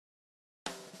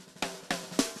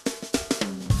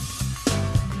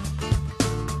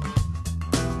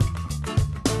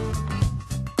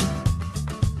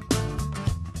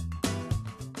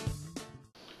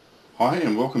Hi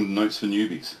and welcome to Notes for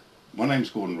Newbies. My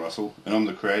name's Gordon Russell and I'm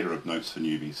the creator of Notes for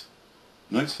Newbies.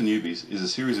 Notes for Newbies is a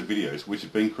series of videos which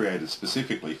have been created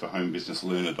specifically for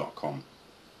homebusinesslearner.com.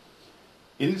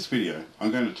 In this video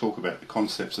I'm going to talk about the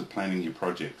concepts of planning your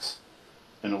projects,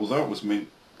 and although it was meant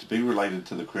to be related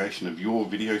to the creation of your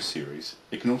video series,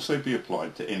 it can also be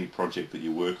applied to any project that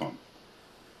you work on.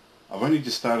 I've only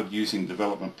just started using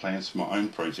development plans for my own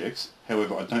projects,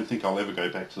 however I don't think I'll ever go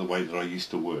back to the way that I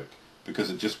used to work,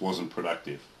 because it just wasn't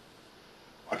productive.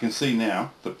 I can see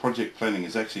now that project planning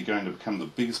is actually going to become the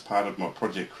biggest part of my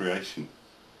project creation.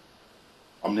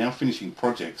 I'm now finishing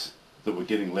projects that were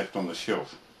getting left on the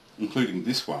shelf, including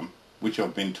this one, which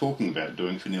I've been talking about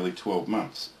doing for nearly 12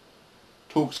 months.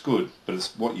 Talk's good, but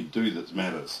it's what you do that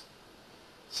matters.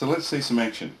 So let's see some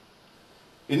action.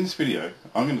 In this video,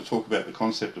 I'm going to talk about the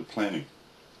concept of planning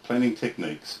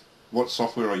techniques, what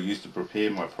software I use to prepare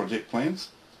my project plans,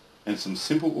 and some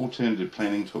simple alternative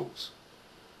planning tools.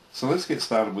 So let's get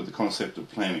started with the concept of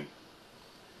planning.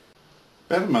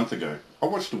 About a month ago, I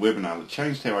watched a webinar that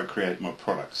changed how I create my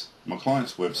products, my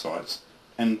clients' websites,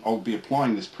 and I'll be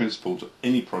applying this principle to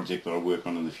any project that I work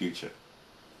on in the future.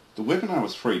 The webinar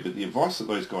was free, but the advice that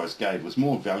those guys gave was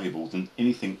more valuable than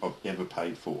anything I've ever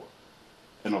paid for,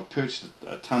 and I've purchased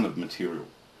a ton of material.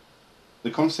 The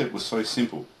concept was so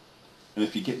simple, and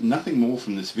if you get nothing more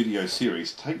from this video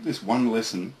series, take this one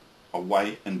lesson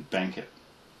away and bank it.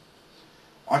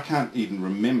 I can't even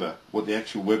remember what the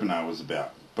actual webinar was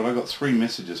about, but I got 3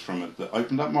 messages from it that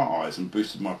opened up my eyes and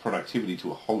boosted my productivity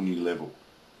to a whole new level.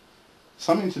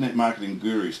 Some internet marketing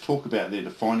gurus talk about their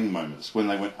defining moments when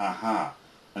they went aha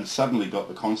and suddenly got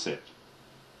the concept.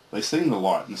 They seen the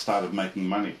light and started making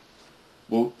money.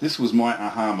 Well, this was my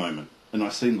aha moment, and I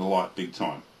seen the light big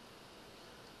time.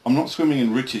 I'm not swimming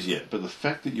in riches yet, but the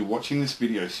fact that you're watching this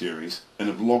video series and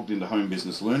have logged into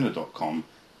homebusinesslearner.com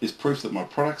is proof that my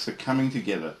products are coming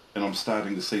together and I'm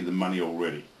starting to see the money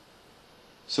already.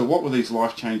 So what were these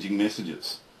life-changing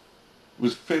messages? It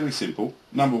was fairly simple.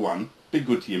 Number 1, be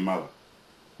good to your mother.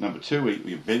 Number 2, eat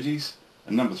your veggies.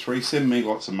 And number 3, send me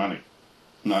lots of money.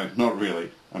 No, not really,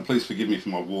 and please forgive me for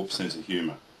my warped sense of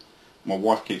humour. My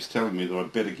wife keeps telling me that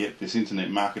I'd better get this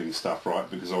internet marketing stuff right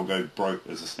because I'll go broke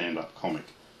as a stand-up comic.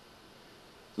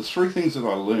 The 3 things that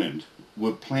I learned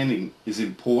were planning is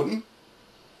important,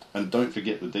 and don't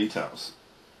forget the details.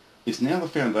 It's now the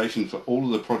foundation for all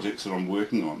of the projects that I'm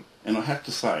working on, and I have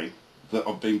to say that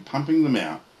I've been pumping them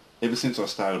out ever since I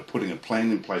started putting a plan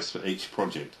in place for each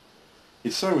project.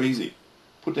 It's so easy.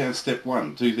 Put down step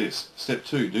 1, do this. Step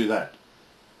 2, do that.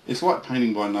 It's like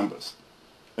painting by numbers.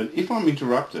 And if I'm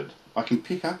interrupted, I can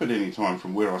pick up at any time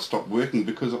from where I stop working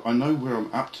because I know where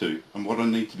I'm up to and what I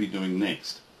need to be doing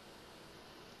next.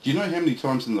 Do you know how many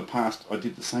times in the past I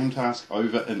did the same task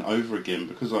over and over again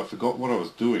because I forgot what I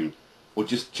was doing or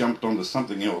just jumped onto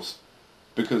something else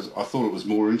because I thought it was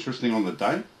more interesting on the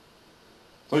day?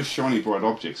 Those shiny bright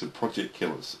objects are project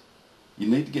killers. You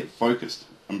need to get focused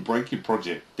and break your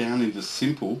project down into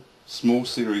simple, small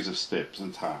series of steps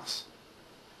and tasks.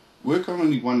 Work on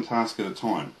only one task at a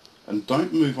time, and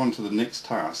don't move on to the next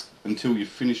task until you've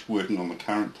finished working on the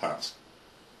current task.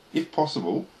 If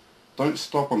possible, don't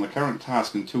stop on the current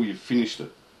task until you've finished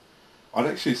it. I'd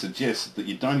actually suggest that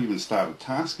you don't even start a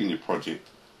task in your project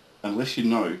unless you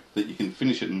know that you can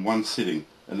finish it in one sitting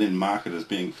and then mark it as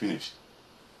being finished.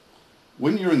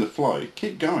 When you're in the flow,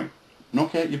 keep going.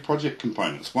 Knock out your project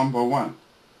components one by one.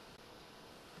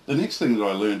 The next thing that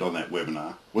I learned on that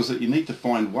webinar was that you need to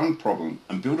find one problem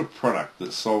and build a product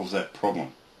that solves that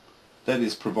problem. That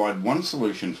is, provide one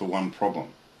solution for one problem.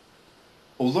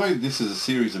 Although this is a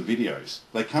series of videos,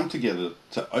 they come together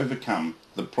to overcome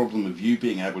the problem of you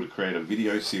being able to create a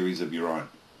video series of your own.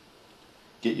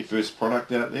 Get your first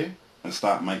product out there and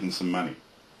start making some money.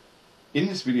 In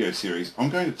this video series, I'm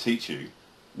going to teach you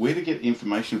where to get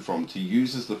information from to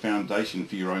use as the foundation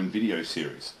for your own video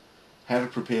series, how to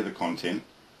prepare the content,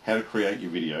 how to create your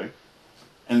video,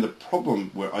 and the problem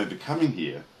we're overcoming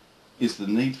here is the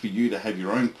need for you to have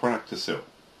your own product to sell.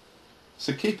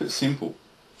 So keep it simple.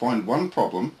 Find one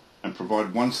problem and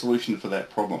provide one solution for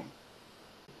that problem.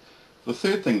 The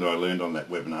third thing that I learned on that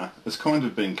webinar has kind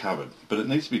of been covered, but it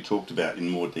needs to be talked about in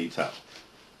more detail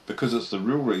because it's the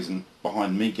real reason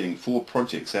behind me getting 4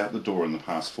 projects out the door in the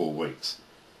past 4 weeks,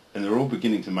 and they're all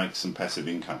beginning to make some passive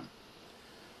income.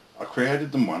 I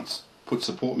created them once, put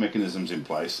support mechanisms in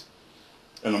place,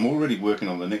 and I'm already working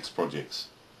on the next projects.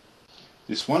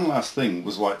 This one last thing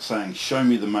was like saying, show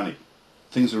me the money.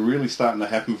 Things are really starting to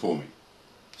happen for me.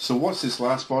 So what's this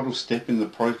last vital step in the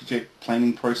project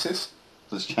planning process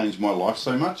that's changed my life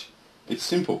so much? It's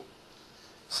simple.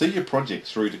 See your project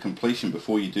through to completion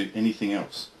before you do anything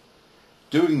else.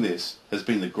 Doing this has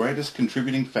been the greatest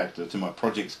contributing factor to my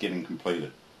projects getting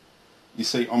completed. You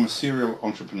see, I'm a serial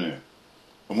entrepreneur,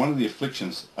 and one of the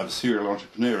afflictions of a serial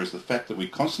entrepreneur is the fact that we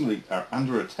constantly are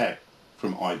under attack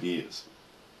from ideas.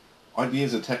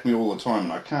 Ideas attack me all the time,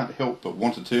 and I can't help but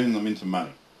want to turn them into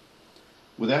money.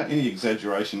 Without any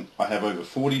exaggeration, I have over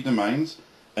 40 domains,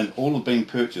 and all have been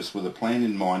purchased with a plan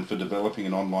in mind for developing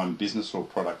an online business or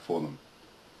product for them.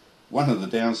 One of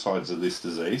the downsides of this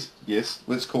disease, yes,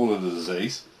 let's call it a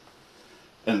disease,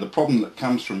 and the problem that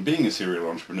comes from being a serial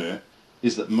entrepreneur,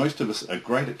 is that most of us are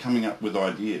great at coming up with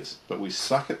ideas, but we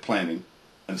suck at planning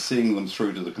and seeing them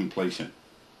through to the completion.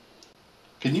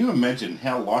 Can you imagine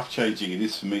how life-changing it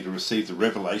is for me to receive the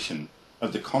revelation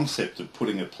of the concept of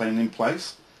putting a plan in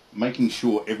place, making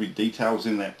sure every detail is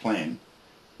in that plan,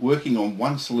 working on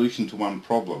one solution to one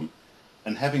problem,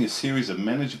 and having a series of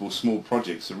manageable small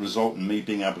projects that result in me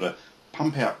being able to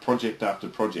pump out project after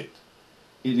project?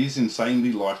 It is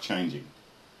insanely life-changing.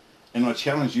 And I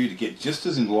challenge you to get just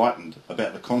as enlightened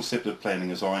about the concept of planning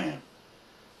as I am.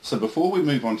 So before we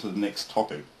move on to the next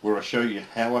topic, where I show you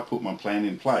how I put my plan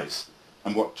in place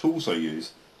and what tools I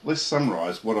use, let's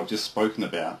summarise what I've just spoken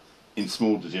about in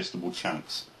small digestible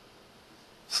chunks.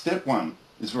 Step 1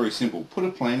 is very simple. Put a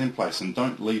plan in place and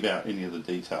don't leave out any of the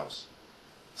details.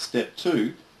 Step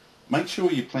 2, make sure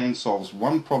your plan solves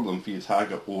one problem for your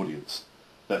target audience.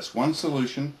 That's one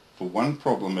solution for one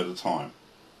problem at a time.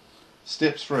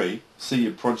 Step 3, see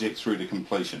your project through to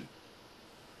completion.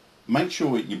 Make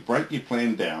sure you break your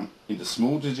plan down into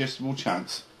small digestible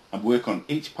chunks and work on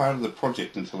each part of the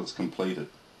project until it's completed.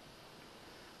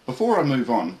 Before I move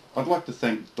on, I'd like to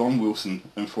thank Don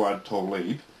Wilson and Fuad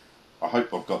Tolib, I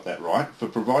hope I've got that right, for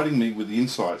providing me with the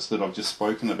insights that I've just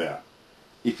spoken about.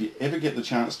 If you ever get the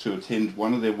chance to attend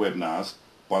one of their webinars,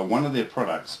 buy one of their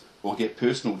products, or get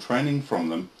personal training from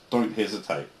them, don't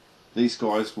hesitate. These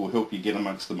guys will help you get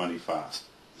amongst the money fast.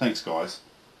 Thanks, guys.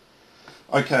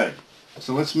 Okay,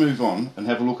 so let's move on and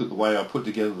have a look at the way I put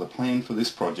together the plan for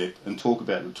this project and talk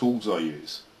about the tools I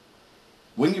use.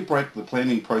 When you break the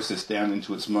planning process down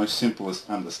into its most simplest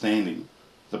understanding,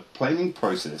 the planning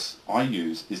process I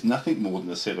use is nothing more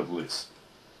than a set of lists.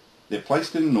 They're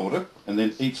placed in an order, and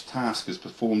then each task is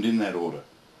performed in that order.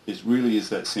 It really is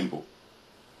that simple.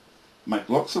 Make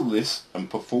lots of lists and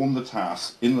perform the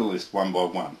tasks in the list one by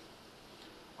one.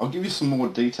 I'll give you some more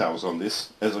details on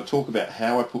this as I talk about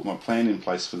how I put my plan in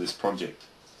place for this project.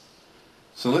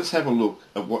 So let's have a look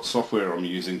at what software I'm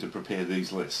using to prepare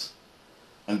these lists.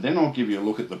 And then I'll give you a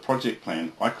look at the project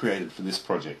plan I created for this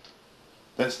project.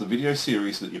 That's the video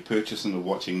series that you purchase and are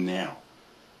watching now.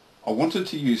 I wanted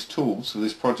to use tools for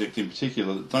this project in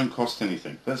particular that don't cost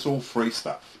anything. That's all free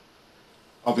stuff.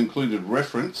 I've included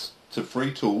reference to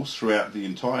free tools throughout the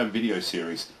entire video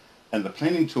series, and the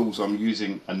planning tools I'm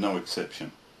using are no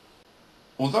exception.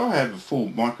 Although I have a full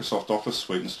Microsoft Office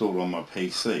suite installed on my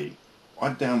PC, I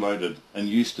downloaded and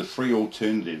used a free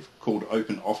alternative called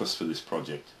OpenOffice for this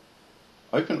project.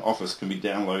 OpenOffice can be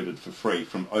downloaded for free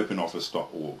from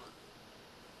openoffice.org.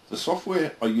 The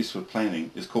software I use for planning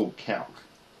is called Calc,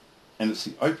 and it's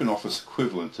the OpenOffice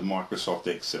equivalent to Microsoft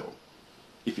Excel.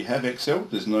 If you have Excel,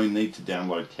 there's no need to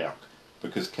download Calc,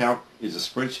 because Calc is a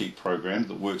spreadsheet program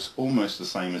that works almost the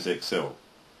same as Excel.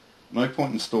 No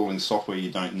point installing software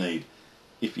you don't need.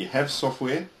 If you have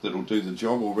software that'll do the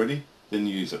job already, then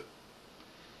use it.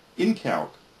 In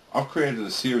Calc, I've created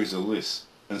a series of lists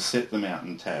and set them out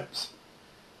in tabs.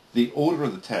 The order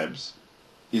of the tabs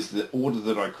is the order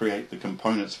that I create the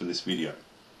components for this video.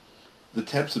 The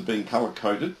tabs have been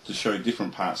color-coded to show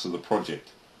different parts of the project.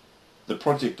 The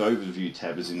project overview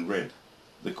tab is in red,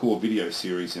 the core video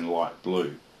series in light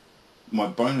blue. My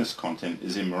bonus content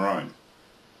is in maroon.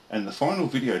 And the final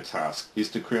video task is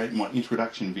to create my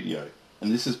introduction video,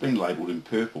 and this has been labelled in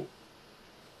purple.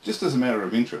 Just as a matter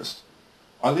of interest,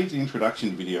 I leave the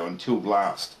introduction video until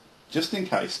last, just in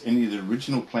case any of the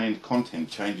original planned content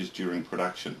changes during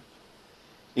production.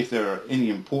 If there are any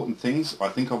important things I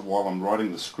think of while I'm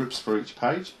writing the scripts for each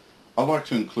page, I like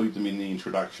to include them in the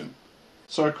introduction.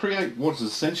 So I create what is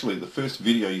essentially the first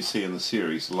video you see in the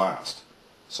series last,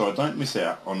 so I don't miss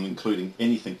out on including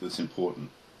anything that's important.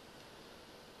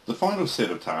 The final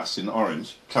set of tasks in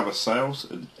orange cover sales,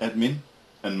 admin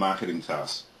and marketing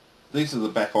tasks. These are the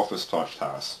back office type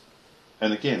tasks.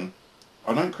 And again,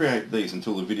 I don't create these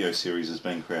until the video series has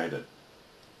been created.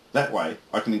 That way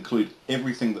I can include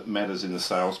everything that matters in the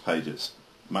sales pages,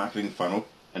 marketing funnel,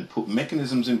 and put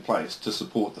mechanisms in place to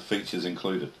support the features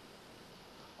included.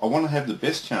 I want to have the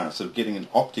best chance of getting an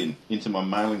opt-in into my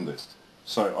mailing list,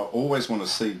 so I always want to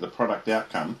see the product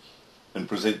outcome and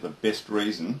present the best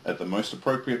reason at the most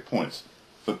appropriate points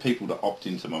for people to opt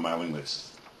into my mailing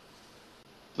list.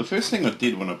 The first thing I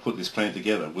did when I put this plan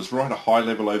together was write a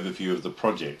high-level overview of the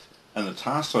project and the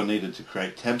tasks I needed to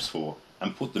create tabs for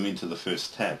and put them into the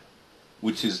first tab,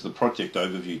 which is the Project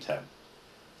Overview tab.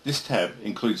 This tab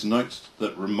includes notes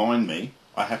that remind me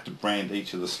I have to brand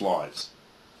each of the slides.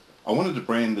 I wanted to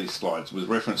brand these slides with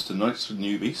reference to Notes for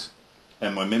Newbies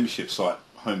and my membership site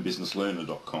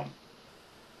homebusinesslearner.com.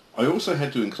 I also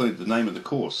had to include the name of the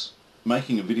course,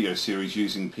 making a video series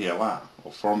using PLR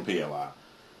or from PLR.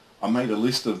 I made a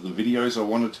list of the videos I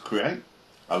wanted to create,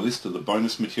 a list of the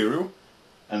bonus material,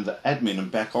 and the admin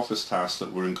and back office tasks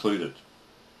that were included.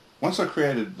 Once I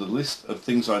created the list of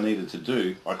things I needed to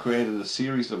do, I created a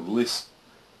series of lists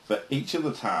for each of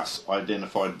the tasks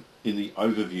identified in the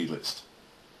overview list.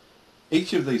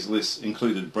 Each of these lists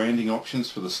included branding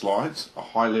options for the slides, a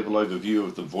high-level overview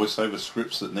of the voiceover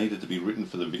scripts that needed to be written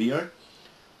for the video,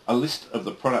 a list of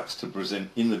the products to present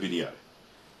in the video,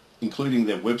 including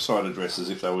their website addresses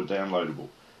if they were downloadable,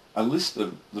 a list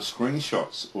of the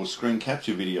screenshots or screen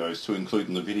capture videos to include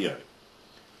in the video.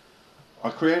 I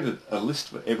created a list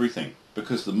for everything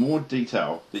because the more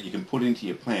detail that you can put into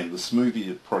your plan, the smoother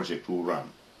your project will run.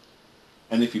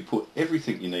 And if you put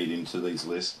everything you need into these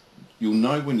lists, you'll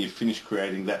know when you've finished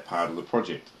creating that part of the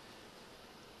project.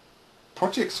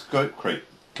 Project scope creep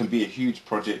can be a huge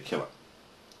project killer.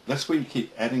 That's where you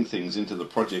keep adding things into the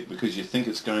project because you think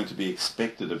it's going to be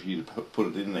expected of you to put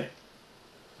it in there.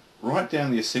 Write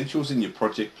down the essentials in your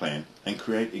project plan and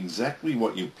create exactly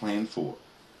what you've planned for.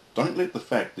 Don't let the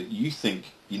fact that you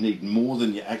think you need more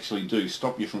than you actually do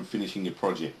stop you from finishing your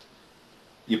project.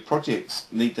 Your projects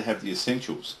need to have the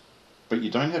essentials, but you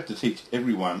don't have to teach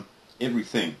everyone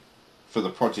everything for the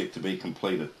project to be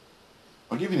completed.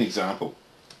 I'll give you an example.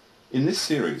 In this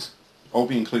series, I'll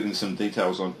be including some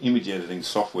details on image editing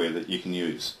software that you can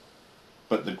use.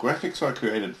 But the graphics I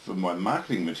created for my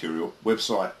marketing material,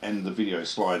 website and the video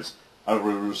slides are a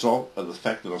result of the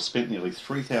fact that I've spent nearly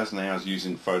 3,000 hours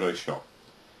using Photoshop.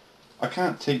 I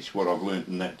can't teach what I've learned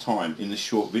in that time in this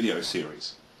short video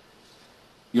series.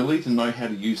 You'll either know how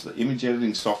to use the image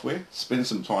editing software, spend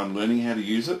some time learning how to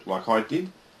use it like I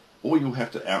did, or you'll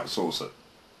have to outsource it.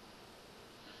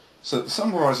 So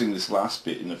summarising this last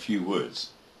bit in a few words,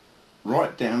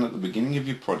 write down at the beginning of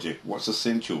your project what's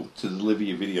essential to deliver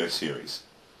your video series.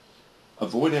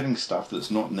 Avoid adding stuff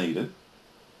that's not needed.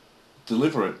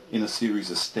 Deliver it in a series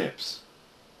of steps.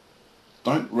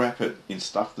 Don't wrap it in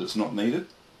stuff that's not needed.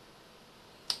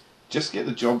 Just get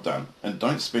the job done and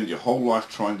don't spend your whole life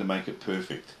trying to make it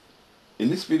perfect. In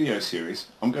this video series,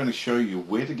 I'm going to show you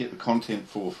where to get the content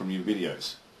from your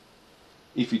videos.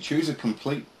 If you choose a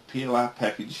complete PLR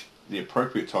package, the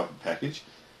appropriate type of package,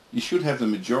 you should have the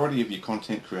majority of your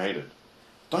content created.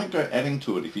 Don't go adding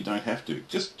to it if you don't have to.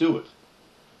 Just do it.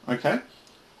 Okay?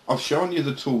 I've shown you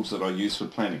the tools that I use for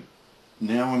planning.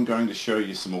 Now I'm going to show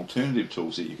you some alternative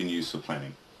tools that you can use for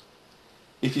planning.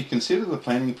 If you consider the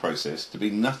planning process to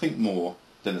be nothing more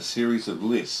than a series of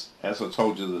lists, as I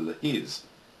told you that it is,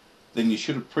 then you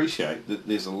should appreciate that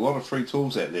there's a lot of free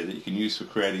tools out there that you can use for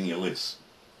creating your lists.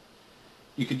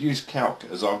 You could use Calc,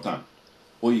 as I've done,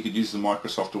 or you could use the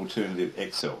Microsoft alternative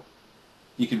Excel.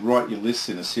 You could write your lists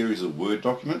in a series of Word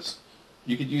documents.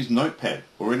 You could use Notepad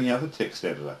or any other text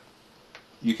editor.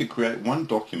 You could create one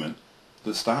document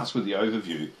that starts with the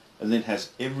overview and then has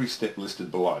every step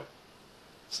listed below.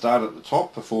 Start at the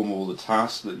top, perform all the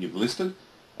tasks that you've listed,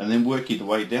 and then work your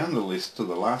way down the list to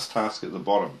the last task at the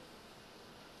bottom.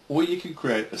 Or you could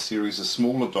create a series of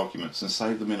smaller documents and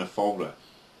save them in a folder,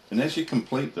 and as you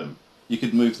complete them, you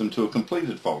could move them to a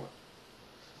completed folder.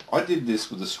 I did this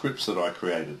with the scripts that I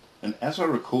created, and as I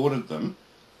recorded them,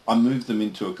 I moved them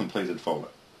into a completed folder.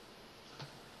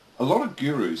 A lot of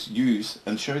gurus use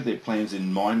and show their plans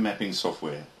in mind mapping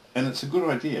software, and it's a good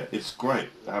idea, it's great,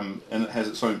 and it has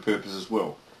its own purpose as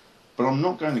well. But I'm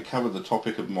not going to cover the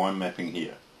topic of mind mapping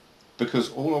here,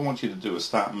 because all I want you to do is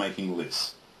start making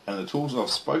lists, and the tools I've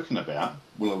spoken about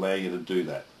will allow you to do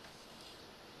that.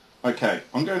 Okay,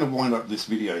 I'm going to wind up this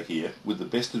video here with the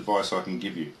best advice I can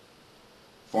give you.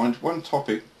 Find one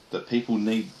topic that people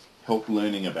need help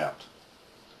learning about.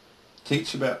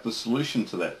 Teach about the solution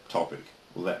to that topic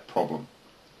or that problem.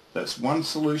 That's one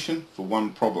solution for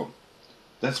one problem.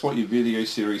 That's what your video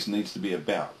series needs to be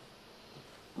about.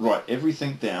 Write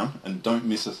everything down and don't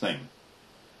miss a thing.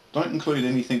 Don't include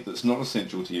anything that's not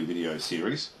essential to your video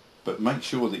series, but make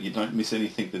sure that you don't miss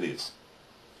anything that is.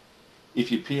 If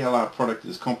your PLR product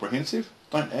is comprehensive,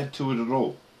 don't add to it at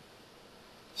all.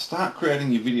 Start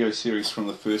creating your video series from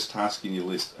the first task in your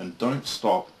list and don't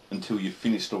stop until you've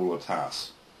finished all the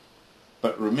tasks.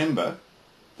 But remember,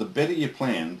 the better you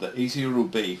plan, the easier it will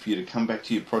be for you to come back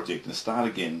to your project and start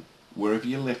again wherever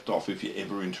you left off if you're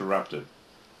ever interrupted.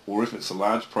 or if it's a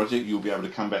large project, you'll be able to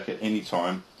come back at any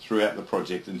time throughout the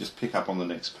project and just pick up on the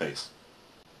next piece.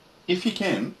 If you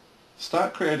can,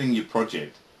 start creating your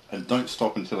project and don't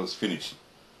stop until it's finished.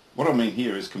 What I mean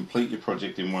here is complete your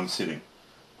project in one sitting.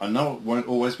 I know it won't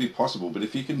always be possible, but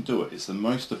if you can do it, it's the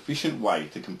most efficient way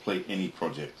to complete any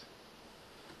project.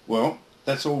 Well,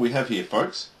 that's all we have here,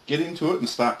 folks. Get into it and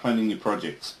start planning your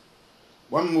projects.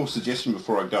 One more suggestion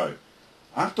before I go.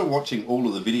 After watching all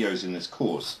of the videos in this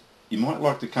course, you might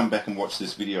like to come back and watch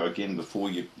this video again before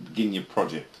you begin your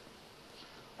project.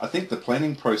 I think the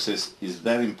planning process is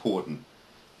that important,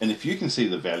 and if you can see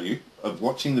the value of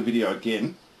watching the video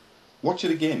again, watch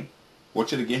it again.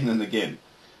 Watch it again and again.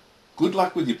 Good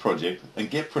luck with your project and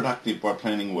get productive by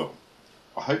planning well.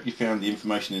 I hope you found the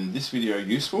information in this video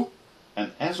useful,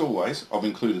 and as always, I've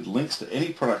included links to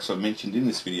any products I mentioned in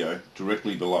this video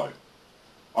directly below.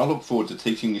 I look forward to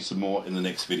teaching you some more in the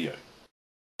next video.